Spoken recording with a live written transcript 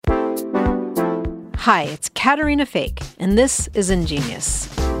Hi, it's Caterina Fake, and this is Ingenious.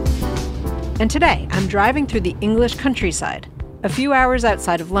 And today, I'm driving through the English countryside, a few hours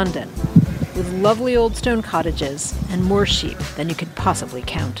outside of London, with lovely old stone cottages and more sheep than you could possibly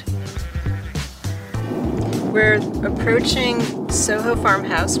count. We're approaching Soho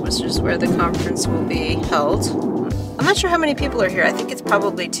Farmhouse, which is where the conference will be held. I'm not sure how many people are here. I think it's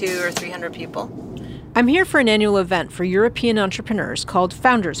probably 200 or 300 people. I'm here for an annual event for European entrepreneurs called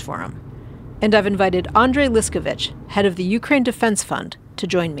Founders Forum. And I've invited Andrey Liscovich, head of the Ukraine Defense Fund, to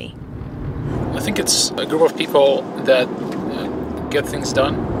join me. I think it's a group of people that get things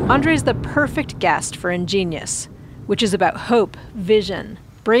done. Andrey's the perfect guest for Ingenious, which is about hope, vision,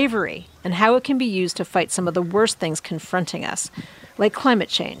 bravery, and how it can be used to fight some of the worst things confronting us, like climate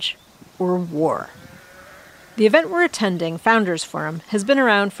change or war. The event we're attending, Founders Forum, has been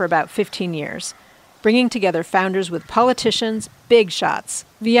around for about 15 years, bringing together founders with politicians, big shots,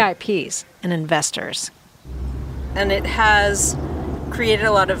 VIPs, and investors. And it has created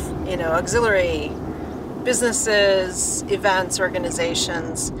a lot of, auxiliary businesses, events,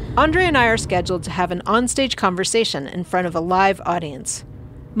 organizations. Andrey and I are scheduled to have an onstage conversation in front of a live audience.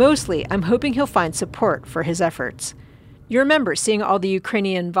 Mostly, I'm hoping he'll find support for his efforts. You remember seeing all the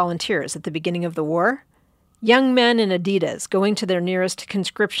Ukrainian volunteers at the beginning of the war? Young men in Adidas going to their nearest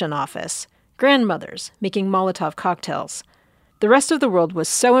conscription office, grandmothers making Molotov cocktails. The rest of the world was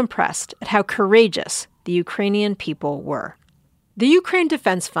so impressed at how courageous the Ukrainian people were. The Ukraine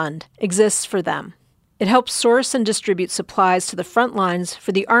Defense Fund exists for them. It helps source and distribute supplies to the front lines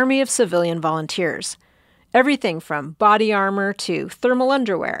for the army of civilian volunteers. Everything from body armor to thermal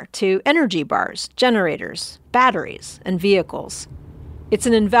underwear to energy bars, generators, batteries, and vehicles. It's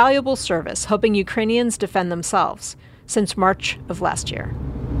an invaluable service helping Ukrainians defend themselves since March of last year.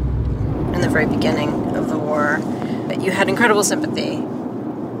 In the very beginning of the war, you had incredible sympathy.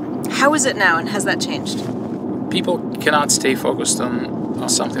 How is it now, and has that changed? People cannot stay focused on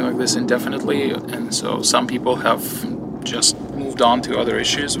something like this indefinitely, and so some people have just moved on to other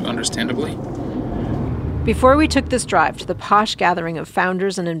issues, understandably. Before we took this drive to the posh gathering of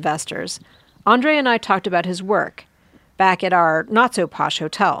founders and investors, Andrey and I talked about his work back at our not-so-posh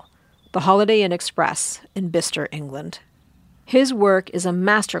hotel, the Holiday Inn Express in Bicester, England. His work is a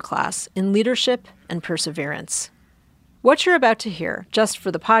masterclass in leadership and perseverance. What you're about to hear, just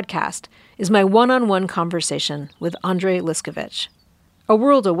for the podcast, is my one-on-one conversation with Andrey Liscovich. A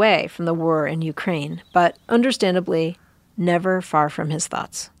world away from the war in Ukraine, but understandably, never far from his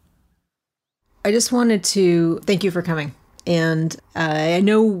thoughts. I just wanted to thank you for coming. And I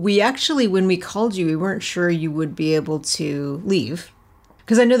know when we called you, we weren't sure you would be able to leave.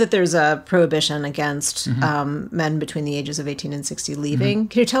 Because I know that there's a prohibition against men between the ages of 18 and 60 leaving. Mm-hmm.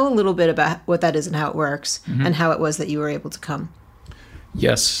 Can you tell a little bit about what that is and how it works, and how it was that you were able to come?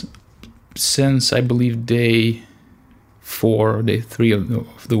 Yes. Since, I believe, day 3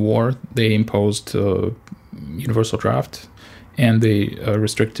 of the war, they imposed a universal draft, and they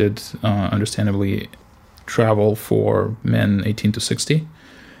restricted, understandably, travel for men 18 to 60.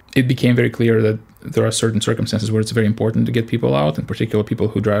 It became very clear that there are certain circumstances where it's very important to get people out, in particular people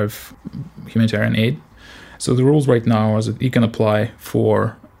who drive humanitarian aid. So the rules right now are that you can apply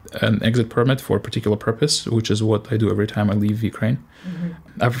for an exit permit for a particular purpose, which is what I do every time I leave Ukraine.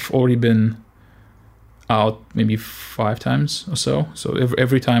 Mm-hmm. I've already been out maybe 5 times or so. So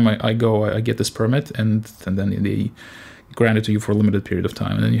every time I go, I get this permit, and then they grant it to you for a limited period of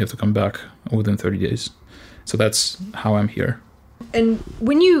time, and then you have to come back within 30 days. So that's how I'm here. And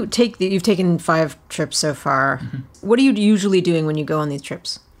when you've taken 5 trips so far, what are you usually doing when you go on these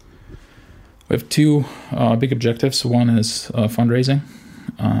trips? We have 2 big objectives. One is fundraising.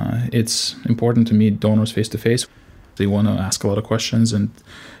 It's important to meet donors face-to-face. They want to ask a lot of questions, and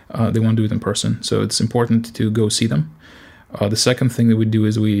they want to do it in person. So it's important to go see them. The second thing that we do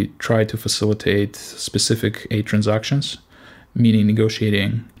is we try to facilitate specific aid transactions, meaning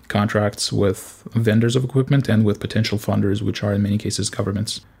negotiating contracts with vendors of equipment and with potential funders, which are in many cases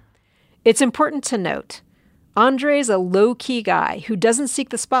governments. It's important to note, Andrey's a low-key guy who doesn't seek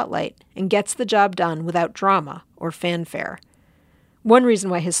the spotlight and gets the job done without drama or fanfare. One reason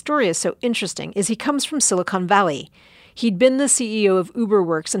why his story is so interesting is he comes from Silicon Valley. He'd been the CEO of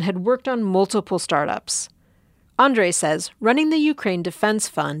UberWorks and had worked on multiple startups. Andrey says running the Ukraine Defense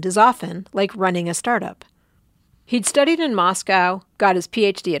Fund is often like running a startup. He'd studied in Moscow, got his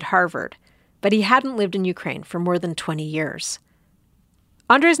PhD at Harvard, but he hadn't lived in Ukraine for more than 20 years.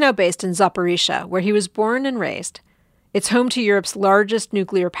 Andrey's now based in Zaporizhzhia, where he was born and raised. It's home to Europe's largest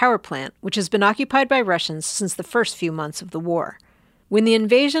nuclear power plant, which has been occupied by Russians since the first few months of the war. When the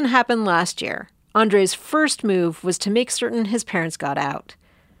invasion happened last year, Andrey's first move was to make certain his parents got out.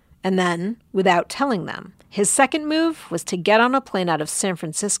 And then, without telling them, his second move was to get on a plane out of San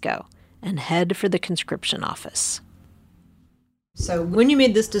Francisco and head for the conscription office. So when you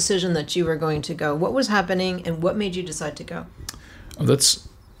made this decision that you were going to go, what was happening and what made you decide to go? Oh, that's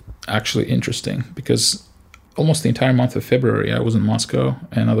actually interesting because almost the entire month of February I was in Moscow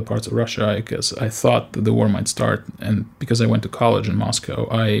and other parts of Russia because I thought that the war might start. And because I went to college in Moscow,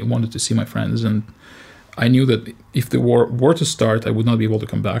 I wanted to see my friends. And I knew that if the war were to start, I would not be able to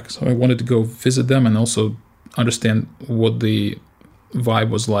come back. So I wanted to go visit them and also understand what the vibe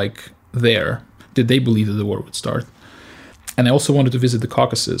was like there. Did they believe that the war would start? And I also wanted to visit the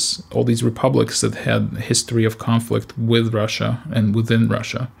Caucasus, all these republics that had a history of conflict with Russia and within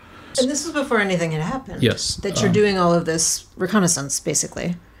Russia. And this was before anything had happened? Yes. That you're doing all of this reconnaissance,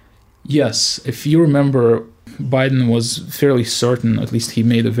 basically? Yes. If you remember, Biden was fairly certain, at least he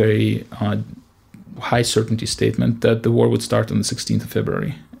made a very high certainty statement, that the war would start on the 16th of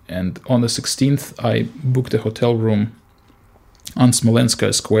February. And on the 16th, I booked a hotel room on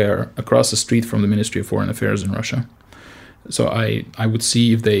Smolenskaya Square across the street from the Ministry of Foreign Affairs in Russia. So I would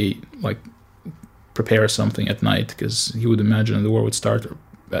see if they prepare something at night, because you would imagine the war would start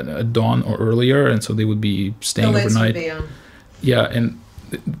at dawn or earlier, and so they would be staying overnight. Yeah, and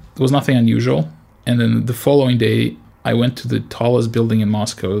there was nothing unusual. And then the following day, I went to the tallest building in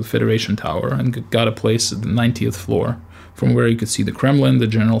Moscow, the Federation Tower, and got a place at the 90th floor, from where you could see the Kremlin, the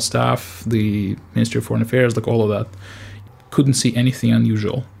General Staff, the Ministry of Foreign Affairs, all of that. Couldn't see anything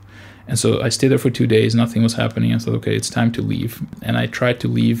unusual. And so I stayed there for 2 days, nothing was happening. I thought, okay, it's time to leave. And I tried to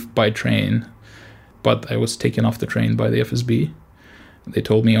leave by train, but I was taken off the train by the FSB. They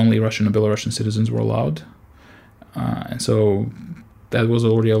told me only Russian and Belarusian citizens were allowed. And so that was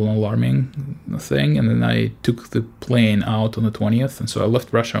already an alarming thing. And then I took the plane out on the 20th. And so I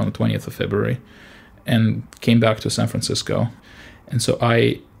left Russia on the 20th of February and came back to San Francisco. And so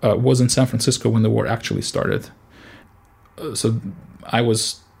I was in San Francisco when the war actually started. So I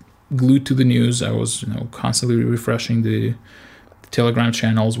was glued to the news. I was, constantly refreshing the Telegram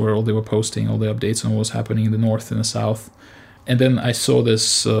channels where they were posting all the updates on what was happening in the north and the south. And then I saw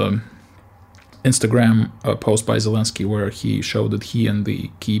this Instagram post by Zelensky where he showed that he and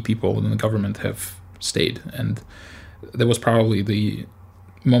the key people in the government have stayed. And that was probably the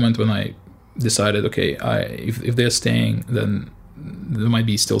moment when I decided, okay, if they're staying, then there might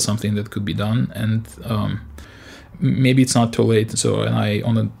be still something that could be done. And maybe it's not too late. So, and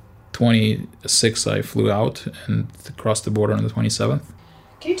on the 26th, I flew out and crossed the border on the 27th.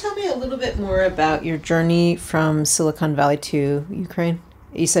 Can you tell me a little bit more about your journey from Silicon Valley to Ukraine?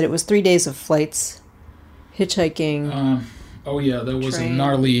 You said it was 3 days of flights, hitchhiking. That was a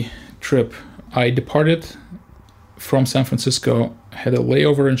gnarly trip. I departed from San Francisco, had a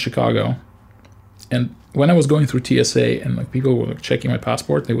layover in Chicago, and when I was going through TSA and people were checking my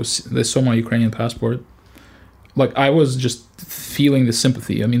passport, they saw my Ukrainian passport. I was just feeling the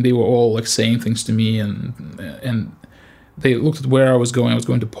sympathy. I mean, they were all saying things to me, and they looked at where I was going. I was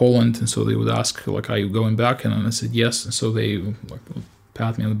going to Poland, and so they would ask, are you going back? And I said yes. And so they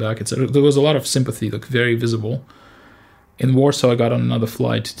pat me on the back, etc. There was a lot of sympathy, very visible. In Warsaw, I got on another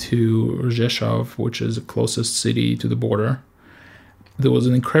flight to Rzeszów, which is the closest city to the border. There was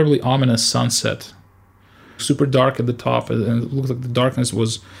an incredibly ominous sunset, super dark at the top, and it looked like the darkness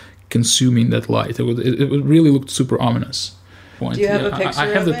was consuming that light. It really looked super ominous. Do you have a picture? I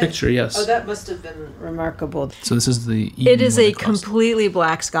have the picture, yes. Oh, that must have been remarkable. So this is the evening. It is a completely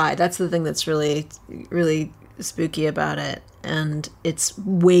black sky. That's the thing that's really, really spooky about it. And it's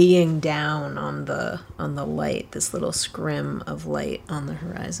weighing down on the light, this little scrim of light on the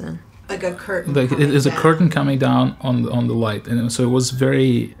horizon. Like a curtain. It is a curtain coming down on the light. And so it was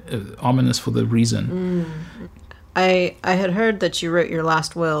very ominous for the reason. I had heard that you wrote your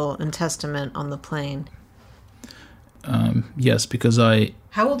last will and testament on the plane. Yes, because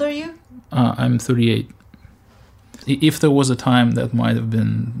How old are you? I'm 38. If there was a time, that might have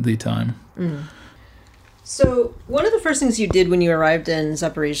been the time. So one of the first things you did when you arrived in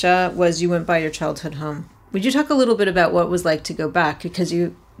Zaporizhia was you went by your childhood home. Would you talk a little bit about what it was like to go back? Because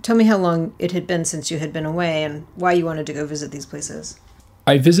you tell me how long it had been since you had been away and why you wanted to go visit these places.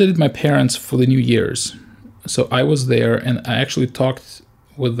 I visited my parents for the New Year's. So I was there, and I actually talked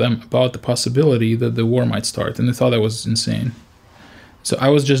with them about the possibility that the war might start, and they thought I was insane. So I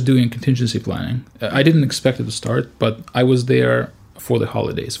was just doing contingency planning. I didn't expect it to start, but I was there for the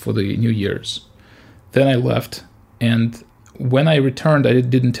holidays, for the New Year's. Then I left, and when I returned, I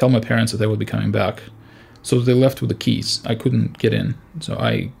didn't tell my parents that I would be coming back. So they left with the keys. I couldn't get in. So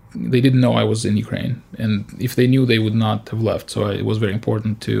they didn't know I was in Ukraine, and if they knew, they would not have left. So it was very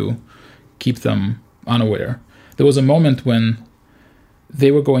important to keep them unaware. There was a moment when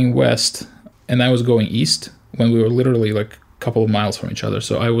they were going west and I was going east when we were literally like a couple of miles from each other.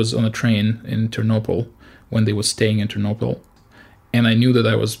 So I was on a train in Ternopil when they were staying in Ternopil, and I knew that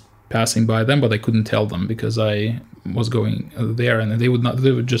I was passing by them, but I couldn't tell them because I was going there, and they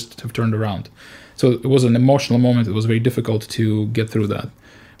would just have turned around. So it was an emotional moment. It was very difficult to get through that.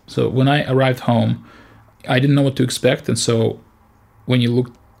 So when I arrived home, I didn't know what to expect, and so when you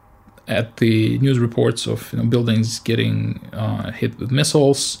look at the news reports of buildings getting hit with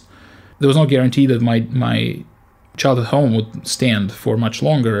missiles, there was no guarantee that my childhood home would stand for much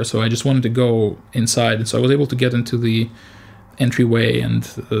longer. So I just wanted to go inside, and so I was able to get into the entryway, and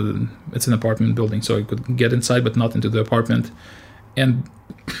it's an apartment building, so I could get inside but not into the apartment. And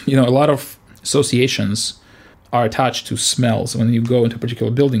a lot of associations are attached to smells. When you go into a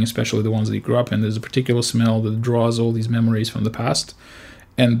particular building, especially the ones that you grew up in, there's a particular smell that draws all these memories from the past.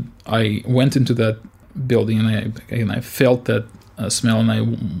 And I went into that building, and I felt that smell, and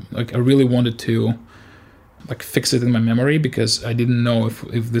I really wanted to fix it in my memory, because I didn't know if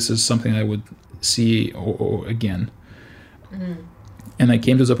this is something I would see or again. Mm. And I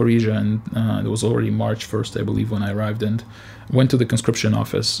came to Zaporizhia, and it was already March 1st, I believe, when I arrived, and went to the conscription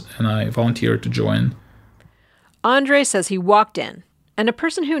office, and I volunteered to join. Andrey says he walked in, and a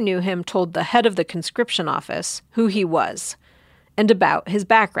person who knew him told the head of the conscription office who he was and about his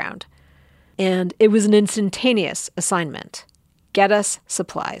background. And it was an instantaneous assignment. Get us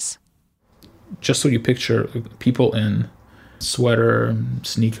supplies. Just so you picture people in sweater,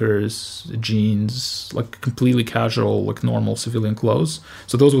 sneakers, jeans, completely casual, normal civilian clothes.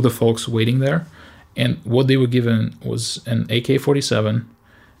 So those were the folks waiting there. And what they were given was an AK-47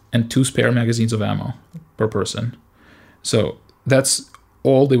 and 2 spare magazines of ammo per person. So that's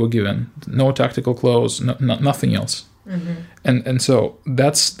all they were given. No tactical clothes, nothing else. Mm-hmm. And so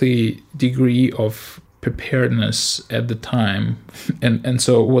that's the degree of preparedness at the time. And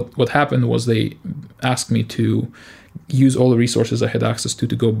so what happened was they asked me to use all the resources I had access to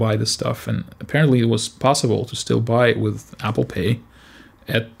go buy this stuff. And apparently it was possible to still buy it with Apple Pay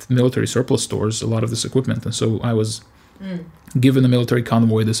at military surplus stores, a lot of this equipment. And so I was given a military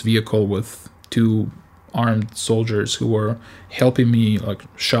convoy, this vehicle with 2 armed soldiers who were helping me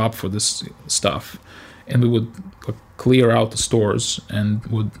shop for this stuff. And we would clear out the stores and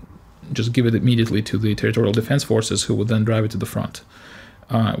would just give it immediately to the Territorial Defense Forces, who would then drive it to the front.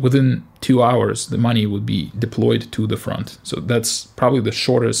 Within 2 hours, the money would be deployed to the front. So that's probably the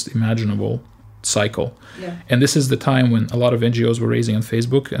shortest imaginable cycle. Yeah. And this is the time when a lot of NGOs were raising on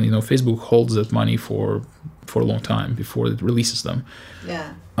Facebook, and Facebook holds that money for a long time before it releases them.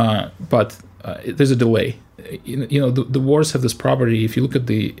 Yeah. But there's a delay. The wars have this property. If you look at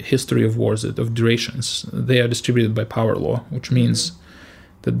the history of wars, of durations, they are distributed by power law, which means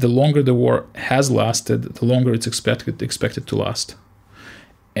that the longer the war has lasted, the longer it's expected to last.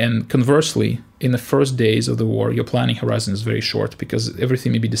 And conversely, in the first days of the war, your planning horizon is very short, because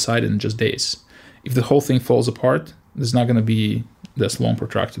everything may be decided in just days. If the whole thing falls apart, there's not going to be this long,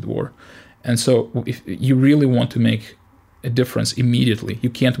 protracted war. And so if you really want to make a difference immediately, you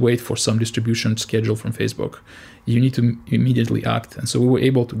can't wait for some distribution schedule from Facebook. You need to immediately act. And so we were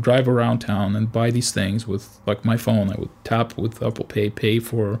able to drive around town and buy these things with my phone. I would tap with Apple pay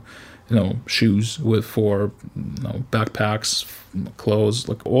for shoes, for backpacks, clothes,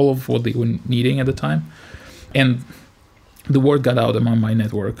 all of what they were needing at the time. And the word got out among my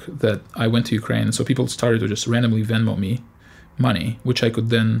network that I went to Ukraine, and so people started to just randomly Venmo me money, which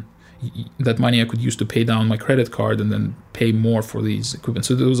that money I could use to pay down my credit card and then pay more for these equipment.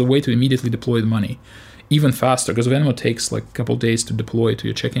 So there was a way to immediately deploy the money even faster, because Venmo takes a couple of days to deploy to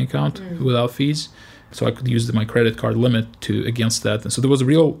your checking account without fees. So I could use my credit card limit against that. And so there was a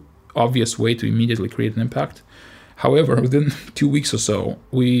real obvious way to immediately create an impact. However, within 2 weeks or so,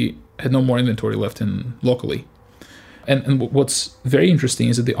 we had no more inventory left locally. And what's very interesting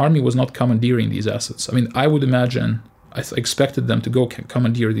is that the army was not commandeering these assets. I mean, I would imagine I expected them to go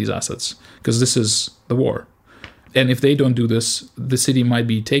commandeer these assets, because this is the war. And if they don't do this, the city might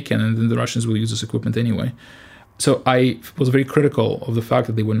be taken, and then the Russians will use this equipment anyway. So I was very critical of the fact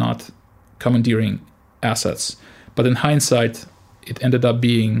that they were not commandeering assets. But in hindsight, it ended up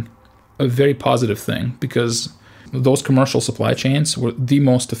being a very positive thing, because those commercial supply chains were the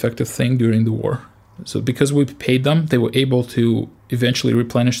most effective thing during the war. So because we paid them, they were able to eventually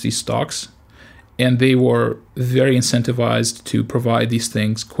replenish these stocks, and they were very incentivized to provide these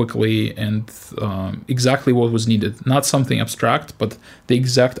things quickly and exactly what was needed. Not something abstract, but the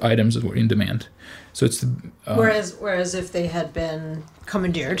exact items that were in demand. So it's whereas if they had been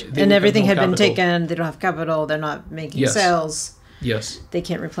commandeered and everything had been taken, they don't have capital, they're not making sales. Yes. They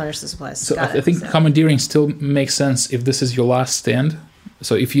can't replenish the supplies. So I think commandeering still makes sense if this is your last stand.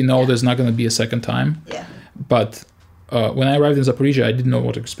 So if you know there's not going to be a second time. Yeah. But when I arrived in Zaporizhia, I didn't know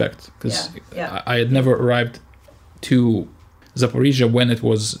what to expect because I had never arrived to Zaporizhia when it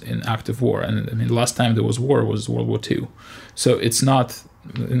was in active war. And I mean, the last time there was war was World War II. So it's not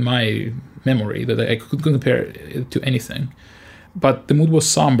in my memory that I could compare it to anything. But the mood was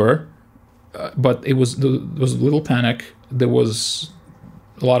somber, but there was a little panic. There was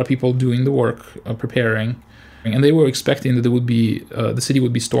a lot of people doing the work, preparing, and they were expecting that there would be the city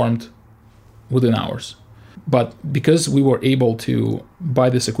would be stormed within hours. But because we were able to buy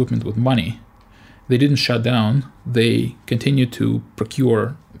this equipment with money, they didn't shut down. They continued to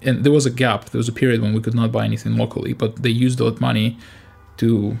procure, and there was a gap. There was a period when we could not buy anything locally, but they used that money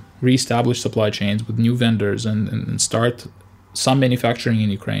to reestablish supply chains with new vendors and start some manufacturing in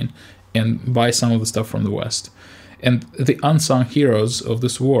Ukraine and buy some of the stuff from the West. And the unsung heroes of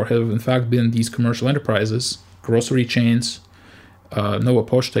this war have in fact been these commercial enterprises, grocery chains, Nova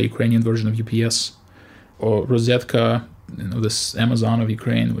Poshta, Ukrainian version of UPS, or Rosetka, this Amazon of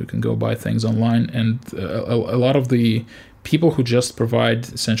Ukraine, where you can go buy things online. And a lot of the people who just provide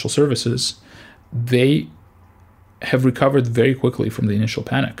essential services, they have recovered very quickly from the initial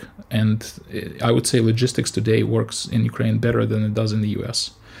panic. And I would say logistics today works in Ukraine better than it does in the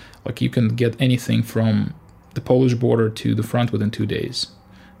US. Like you can get anything from the Polish border to the front within 2 days,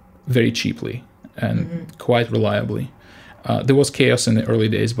 very cheaply and quite reliably. There was chaos in the early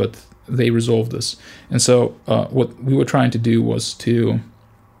days, but they resolved this. And so what we were trying to do was to,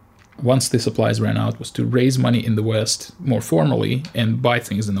 once the supplies ran out, was to raise money in the West more formally and buy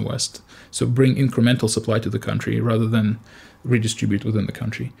things in the West. So bring incremental supply to the country rather than redistribute within the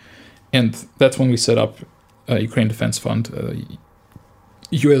country. And that's when we set up Ukraine Defense Fund,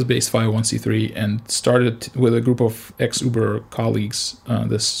 US-based 501c3, and started with a group of ex-Uber colleagues,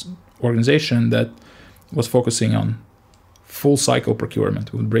 this organization that was focusing on full cycle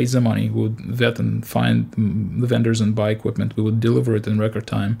procurement. We would raise the money, we would vet and find the vendors and buy equipment. We would deliver it in record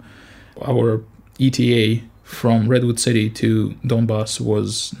time. Our ETA from Redwood City to Donbass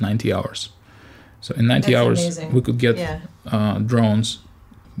was 90 hours. So in 90 hours, amazing. We could get drones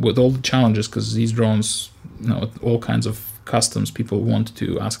with all the challenges, because these drones, all kinds of customs, people want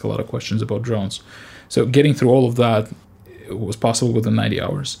to ask a lot of questions about drones. So getting through all of that was possible within 90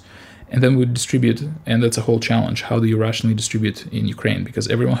 hours. And then we distribute, and that's a whole challenge. How do you rationally distribute in Ukraine? Because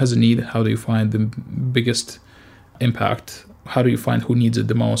everyone has a need. How do you find the biggest impact? How do you find who needs it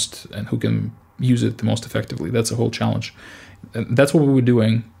the most and who can use it the most effectively? That's a whole challenge. And that's what we were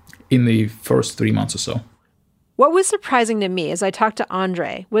doing in the first 3 months or so. What was surprising to me as I talked to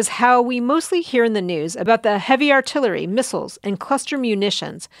Andrey was how we mostly hear in the news about the heavy artillery, missiles, and cluster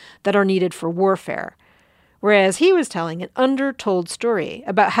munitions that are needed for warfare. Whereas he was telling an undertold story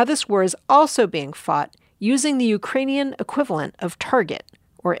about how this war is also being fought using the Ukrainian equivalent of Target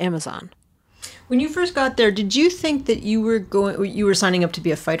or Amazon. When you first got there, did you think that you were signing up to be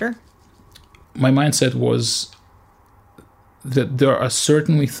a fighter? My mindset was that there are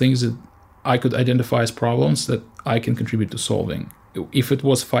certainly things that I could identify as problems that I can contribute to solving. If it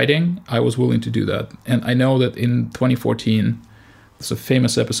was fighting, I was willing to do that. And I know that in 2014, there's a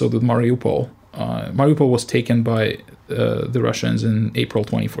famous episode with Mariupol. Mariupol was taken by the Russians in April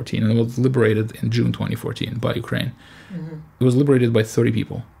 2014, and it was liberated in June 2014 by Ukraine. Mm-hmm. It was liberated by 30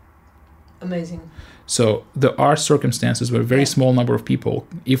 people. Amazing. So there are circumstances where a very small number of people,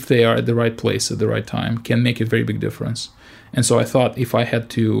 if they are at the right place at the right time, can make a very big difference. And so I thought if I had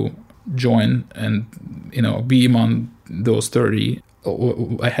to join and be among those 30,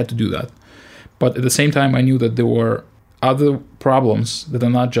 I had to do that. But at the same time, I knew that there were other problems that are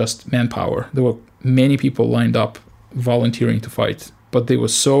not just manpower. There were many people lined up volunteering to fight, but they were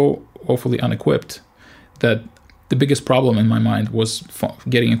so woefully unequipped that the biggest problem in my mind was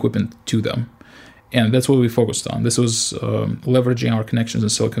getting equipment to them. And that's what we focused on. This was leveraging our connections in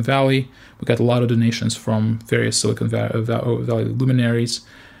Silicon Valley. We got a lot of donations from various Silicon Valley luminaries.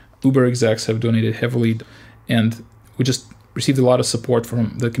 Uber execs have donated heavily. And we just received a lot of support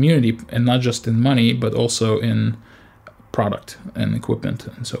from the community, and not just in money, but also in product and equipment.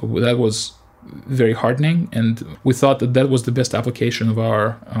 And so that was very heartening. And we thought that that was the best application of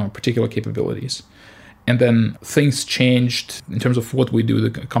our particular capabilities. And then things changed in terms of what we do, the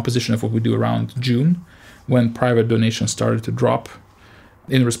composition of what we do around June, when private donations started to drop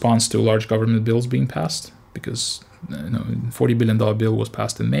in response to large government bills being passed, because $40 billion bill was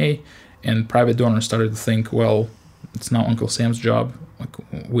passed in May, and private donors started to think, well, it's now Uncle Sam's job. Like,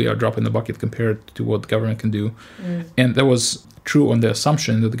 we are dropping the bucket compared to what the government can do. And that was true on the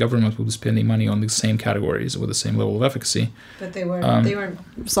assumption that the government would be spending money on the same categories with the same level of efficacy. But they weren't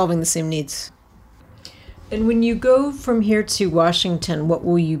solving the same needs. And when you go from here to Washington, what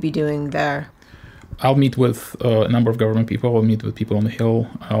will you be doing there? I'll meet with a number of government people. I'll meet with people on the Hill.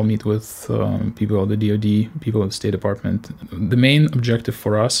 I'll meet with people at the DoD, people at the State Department. The main objective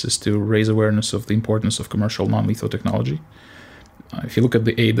for us is to raise awareness of the importance of commercial non-lethal technology. If you look at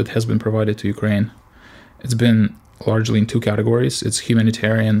the aid that has been provided to Ukraine, it's been largely in two categories. It's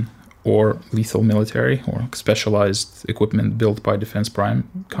humanitarian or lethal military or specialized equipment built by defense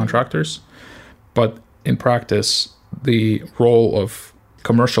prime contractors. But in practice, the role of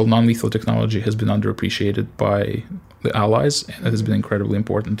commercial non-lethal technology has been underappreciated by the allies, and it has been incredibly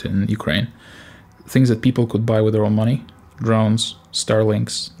important in Ukraine. Things that people could buy with their own money, drones,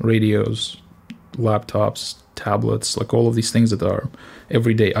 Starlinks, radios, laptops, tablets, like all of these things that are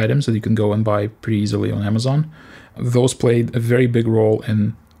everyday items that you can go and buy pretty easily on Amazon. Those played a very big role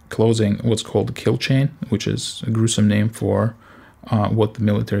in closing what's called the kill chain, which is a gruesome name for what the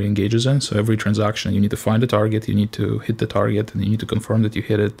military engages in. So every transaction, you need to find a target, you need to hit the target, and you need to confirm that you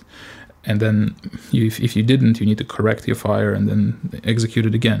hit it. And then if you didn't, you need to correct your fire and then execute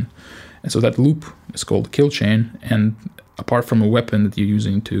it again. And so that loop is called the kill chain. And apart from a weapon that you're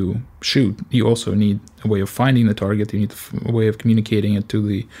using to shoot, you also need a way of finding the target. You need a way of communicating it to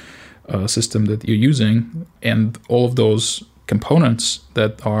the system that you're using. And all of those components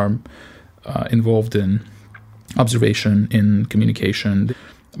that are involved in observation, in communication,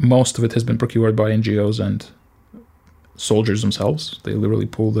 most of it has been procured by NGOs and soldiers themselves. They literally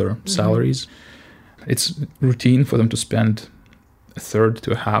pull their salaries. It's routine for them to spend a third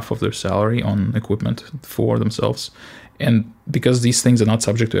to a half of their salary on equipment for themselves. And because these things are not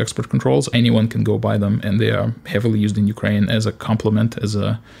subject to export controls, anyone can go buy them, and they are heavily used in Ukraine as a complement, as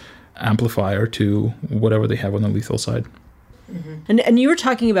a amplifier to whatever they have on the lethal side. And you were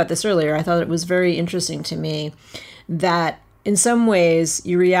talking about this earlier. I thought it was very interesting to me that in some ways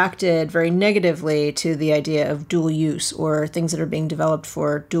you reacted very negatively to the idea of dual use or things that are being developed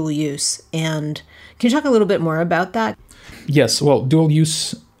for dual use. And can you talk a little bit more about that? Yes, well, dual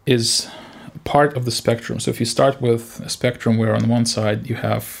use is part of the spectrum. So if you start with a spectrum where on one side you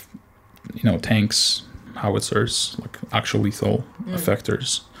have, tanks, howitzers, like actual lethal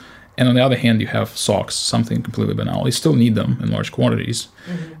effectors. And on the other hand, you have SOCs, something completely banal. You still need them in large quantities.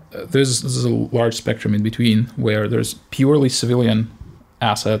 There's a large spectrum in between where there's purely civilian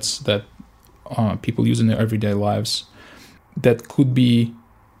assets that people use in their everyday lives that could be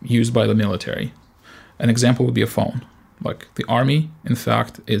used by the military. An example would be a phone. Like the army, in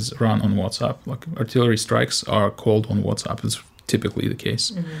fact, is run on WhatsApp. Like artillery strikes are called on WhatsApp. It's typically the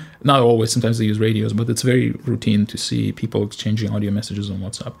case. Not always, sometimes they use radios, but it's very routine to see people exchanging audio messages on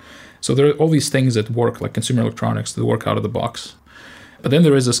WhatsApp. So there are all these things that work, like consumer electronics, that work out of the box. But then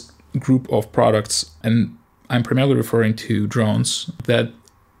there is this group of products, and I'm primarily referring to drones, that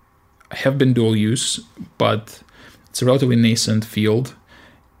have been dual use, but it's a relatively nascent field.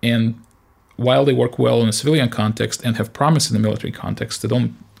 And while they work well in a civilian context and have promise in the military context, they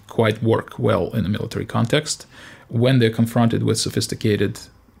don't quite work well in the military context when they're confronted with sophisticated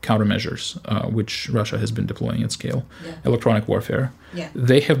countermeasures, which Russia has been deploying at scale, electronic warfare.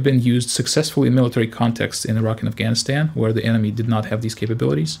 They have been used successfully in military contexts in Iraq and Afghanistan, where the enemy did not have these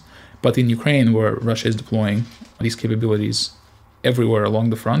capabilities. But in Ukraine, where Russia is deploying these capabilities everywhere along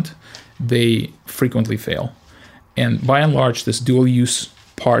the front, they frequently fail. And by and large, this dual-use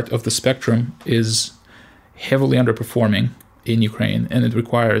part of the spectrum is heavily underperforming in Ukraine, and it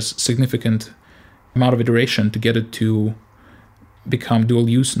requires significant amount of iteration to get it to become dual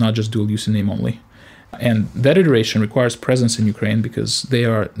use, not just dual use in name only. And that iteration requires presence in Ukraine because they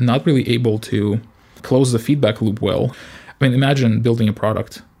are not really able to close the feedback loop well. I mean, imagine building a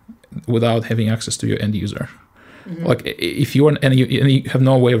product without having access to your end user. Like if you have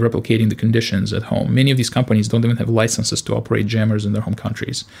no way of replicating the conditions at home. Many of these companies don't even have licenses to operate jammers in their home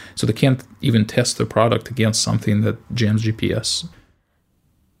countries. So they can't even test their product against something that jams GPS.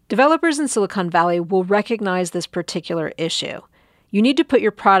 Developers in Silicon Valley will recognize this particular issue. You need to put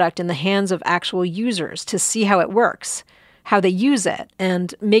your product in the hands of actual users to see how it works, how they use it,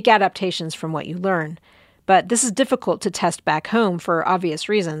 and make adaptations from what you learn. But this is difficult to test back home for obvious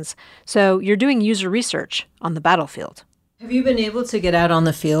reasons, so you're doing user research on the battlefield. Have you been able to get out on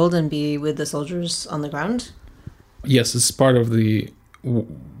the field and be with the soldiers on the ground? Yes, it's part of the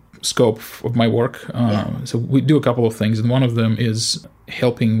scope of my work. So we do a couple of things, and one of them is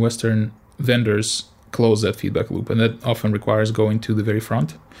helping Western vendors close that feedback loop. And that often requires going to the very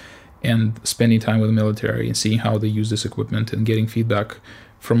front and spending time with the military and seeing how they use this equipment and getting feedback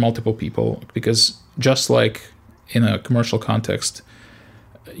from multiple people. Because just like in a commercial context,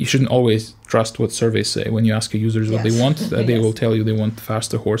 you shouldn't always trust what surveys say. When you ask your users what they want, they will tell you they want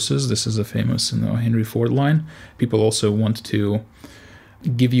faster horses. This is a famous Henry Ford line. People also want to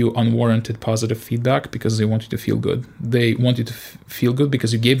give you unwarranted positive feedback because they want you to feel good. They want you to feel good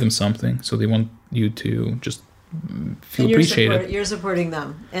because you gave them something, so they want you to just feel appreciated. You're supporting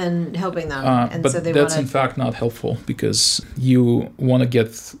them and helping them. And but so that's in fact not helpful, because you want to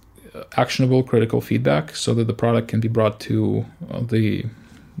get actionable critical feedback so that the product can be brought to the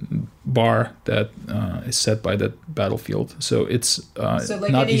bar that is set by that battlefield. So it's so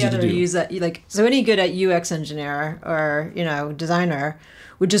like not any easy other to do. user, like so any good at UX engineer or designer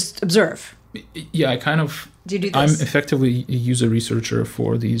would just observe. Yeah, I kind of. Do you do this? I'm effectively a user researcher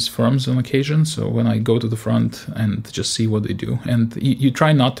for these firms on occasion. So when I go to the front and just see what they do, and you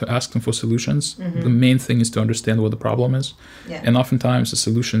try not to ask them for solutions. The main thing is to understand what the problem is. Yeah. And oftentimes the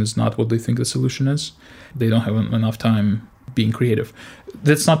solution is not what they think the solution is. They don't have enough time being creative.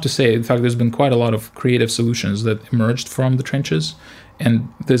 That's not to say, in fact, there's been quite a lot of creative solutions that emerged from the trenches. And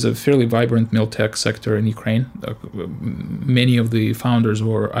there's a fairly vibrant mil-tech sector in Ukraine. Many of the founders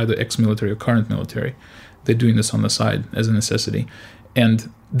were either ex-military or current military. They're doing this on the side as a necessity.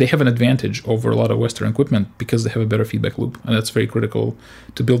 And they have an advantage over a lot of Western equipment because they have a better feedback loop. And that's very critical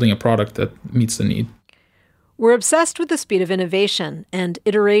to building a product that meets the need. We're obsessed with the speed of innovation and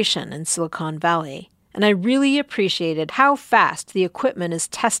iteration in Silicon Valley. And I really appreciated how fast the equipment is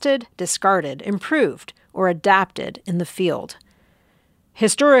tested, discarded, improved, or adapted in the field.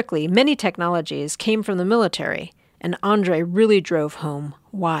 Historically, many technologies came from the military, and Andrey really drove home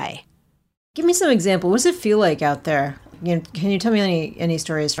why. Give me some example. What does it feel like out there? Can you tell me any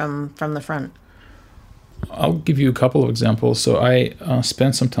stories from the front? I'll give you a couple of examples. So I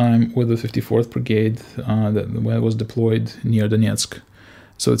spent some time with the 54th Brigade that was deployed near Donetsk.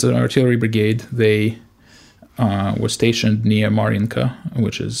 So it's an artillery brigade. They were stationed near Marinka,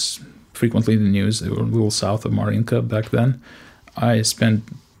 which is frequently in the news. They were a little south of Marinka back then. I spent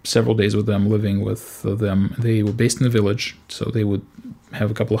several days with them, living with them. They were based in a village, so they would have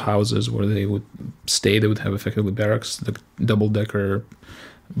a couple of houses where they would stay. They would have effectively barracks, the double-decker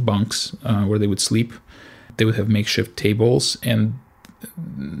bunks where they would sleep. They would have makeshift tables, and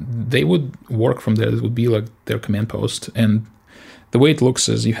they would work from there. It would be like their command post. And the way it looks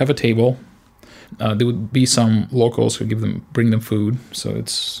is you have a table. There would be some locals who bring them food, so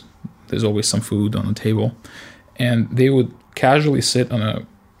there's always some food on the table. And they would casually sit on a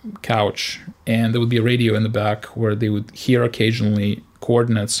couch, and there would be a radio in the back where they would hear occasionally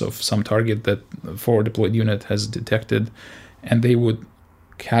coordinates of some target that the forward deployed unit has detected, and they would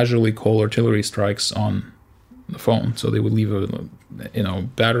casually call artillery strikes on the phone. So they would leave a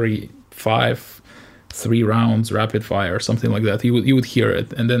battery 5, 3 rounds, rapid fire, something like that. You would hear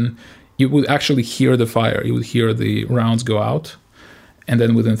it, and then you would actually hear the fire. You would hear the rounds go out, and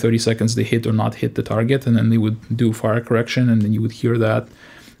then within 30 seconds they hit or not hit the target, and then they would do fire correction, and then you would hear that.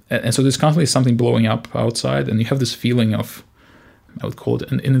 And so there's constantly something blowing up outside, and you have this feeling of, I would call it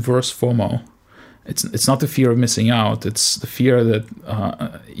an inverse FOMO. It's not the fear of missing out, it's the fear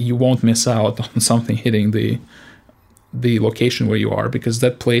that you won't miss out on something hitting the location where you are, because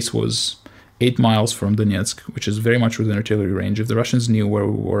that place was 8 miles from Donetsk, which is very much within artillery range. If the Russians knew where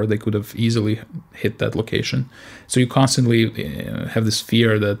we were, they could have easily hit that location. So you constantly have this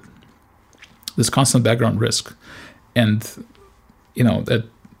fear, that this constant background risk, and that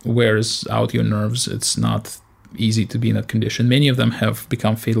wears out your nerves. It's not easy to be in that condition. Many of them have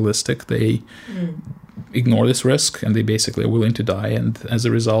become fatalistic. They ignore this risk, and they basically are willing to die. And as a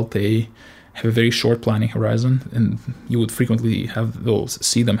result, they have a very short planning horizon. And you would frequently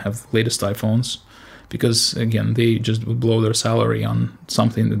see them have the latest iPhones, because again, they just would blow their salary on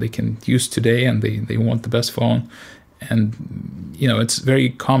something that they can use today, and they want the best phone. And it's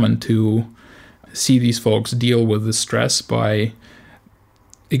very common to see these folks deal with the stress by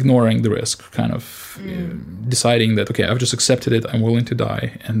ignoring the risk, kind of deciding that, okay, I've just accepted it, I'm willing to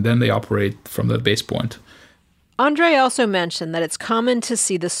die, and then they operate from that base point. Andrey also mentioned that it's common to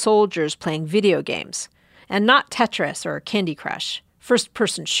see the soldiers playing video games, and not Tetris or Candy Crush,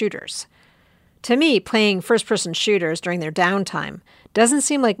 first-person shooters. To me, playing first-person shooters during their downtime doesn't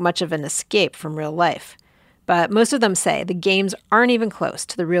seem like much of an escape from real life, but most of them say the games aren't even close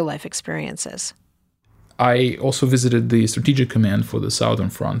to the real-life experiences. I also visited the strategic command for the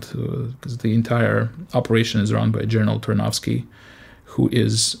Southern Front, because the entire operation is run by General Tarnovsky, who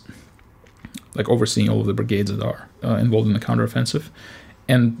is overseeing all of the brigades that are involved in the counteroffensive.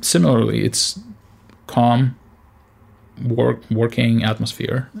 And similarly, it's calm, working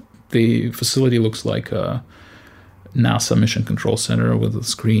atmosphere. The facility looks like NASA Mission Control Center with the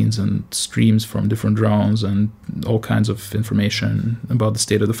screens and streams from different drones and all kinds of information about the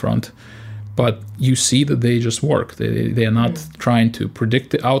state of the front. But you see that they just work. They are not trying to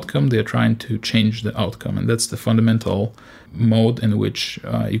predict the outcome. They are trying to change the outcome. And that's the fundamental mode in which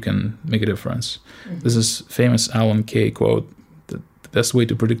you can make a difference. This is famous Alan Kay quote, that the best way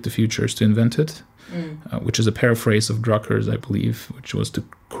to predict the future is to invent it, which is a paraphrase of Drucker's, I believe, which was to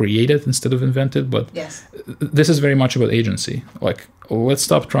create it instead of invent it. But this is very much about agency. Like, let's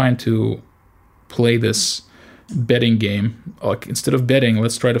stop trying to play this betting game. Like, instead of betting,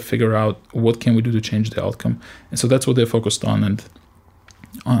 let's try to figure out what can we do to change the outcome. And so that's what they're focused on. And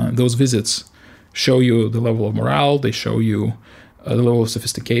those visits show you the level of morale. They show you the level of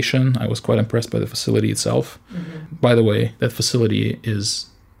sophistication. I was quite impressed by the facility itself. By the way, that facility is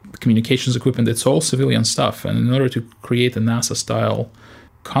communications equipment. It's all civilian stuff. And in order to create a NASA-style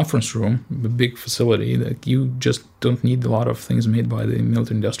conference room, a big facility, that you just don't need a lot of things made by the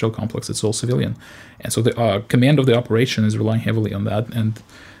military-industrial complex. It's all civilian. And so the command of the operation is relying heavily on that. And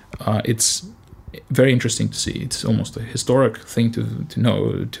it's very interesting to see. It's almost a historic thing to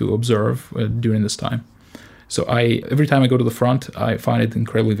know, to observe during this time. So every time I go to the front, I find it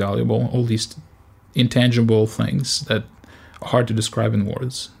incredibly valuable. All these intangible things that are hard to describe in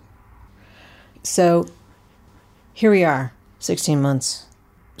words. So here we are, 16 months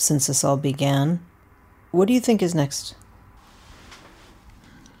since this all began. What do you think is next?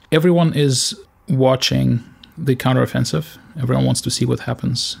 Everyone is watching the counteroffensive. Everyone wants to see what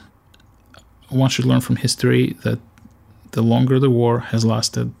happens. One should learn from history that the longer the war has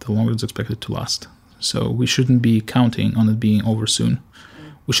lasted, the longer it's expected to last. So we shouldn't be counting on it being over soon.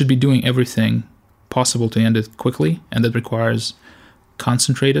 We should be doing everything possible to end it quickly, and that requires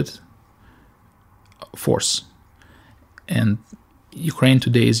concentrated force. And Ukraine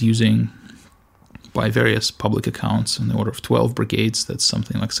today is using, by various public accounts, in the order of 12 brigades. That's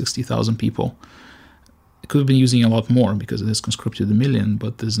something like 60,000 people. It could have been using a lot more because it has conscripted 1 million,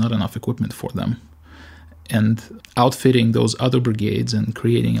 but there's not enough equipment for them. And outfitting those other brigades and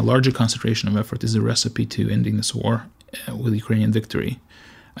creating a larger concentration of effort is a recipe to ending this war with Ukrainian victory.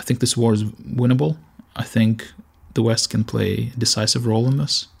 I think this war is winnable. I think the West can play a decisive role in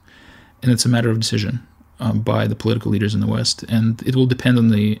this. And it's a matter of decision by the political leaders in the West. And it will depend on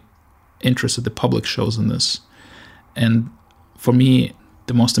the interest that the public shows in this. And for me,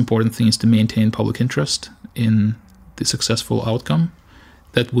 the most important thing is to maintain public interest in the successful outcome.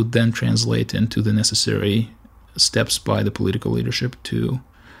 That would then translate into the necessary steps by the political leadership to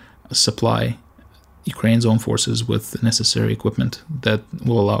supply Ukraine's own forces with the necessary equipment that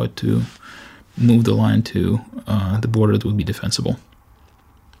will allow it to move the line to the border that would be defensible.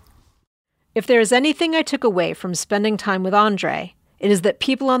 If there is anything I took away from spending time with Andrey, it is that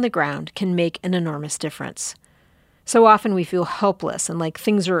people on the ground can make an enormous difference. So often we feel helpless and like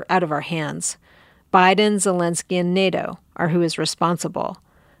things are out of our hands. Biden, Zelensky, and NATO are who is responsible.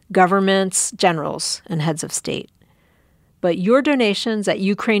 Governments, generals, and heads of state. But your donations at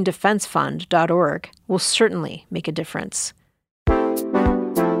ukrainedefensefund.org will certainly make a difference.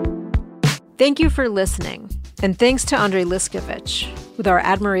 Thank you for listening, and thanks to Andrey Liscovich, with our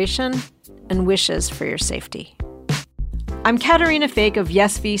admiration and wishes for your safety. I'm Caterina Fake of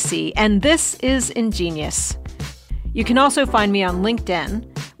Yes VC, and this is Ingenious. You can also find me on LinkedIn.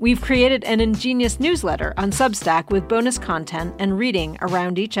 We've created an Ingenious newsletter on Substack with bonus content and reading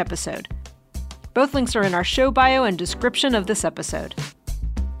around each episode. Both links are in our show bio and description of this episode.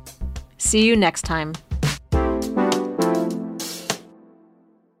 See you next time.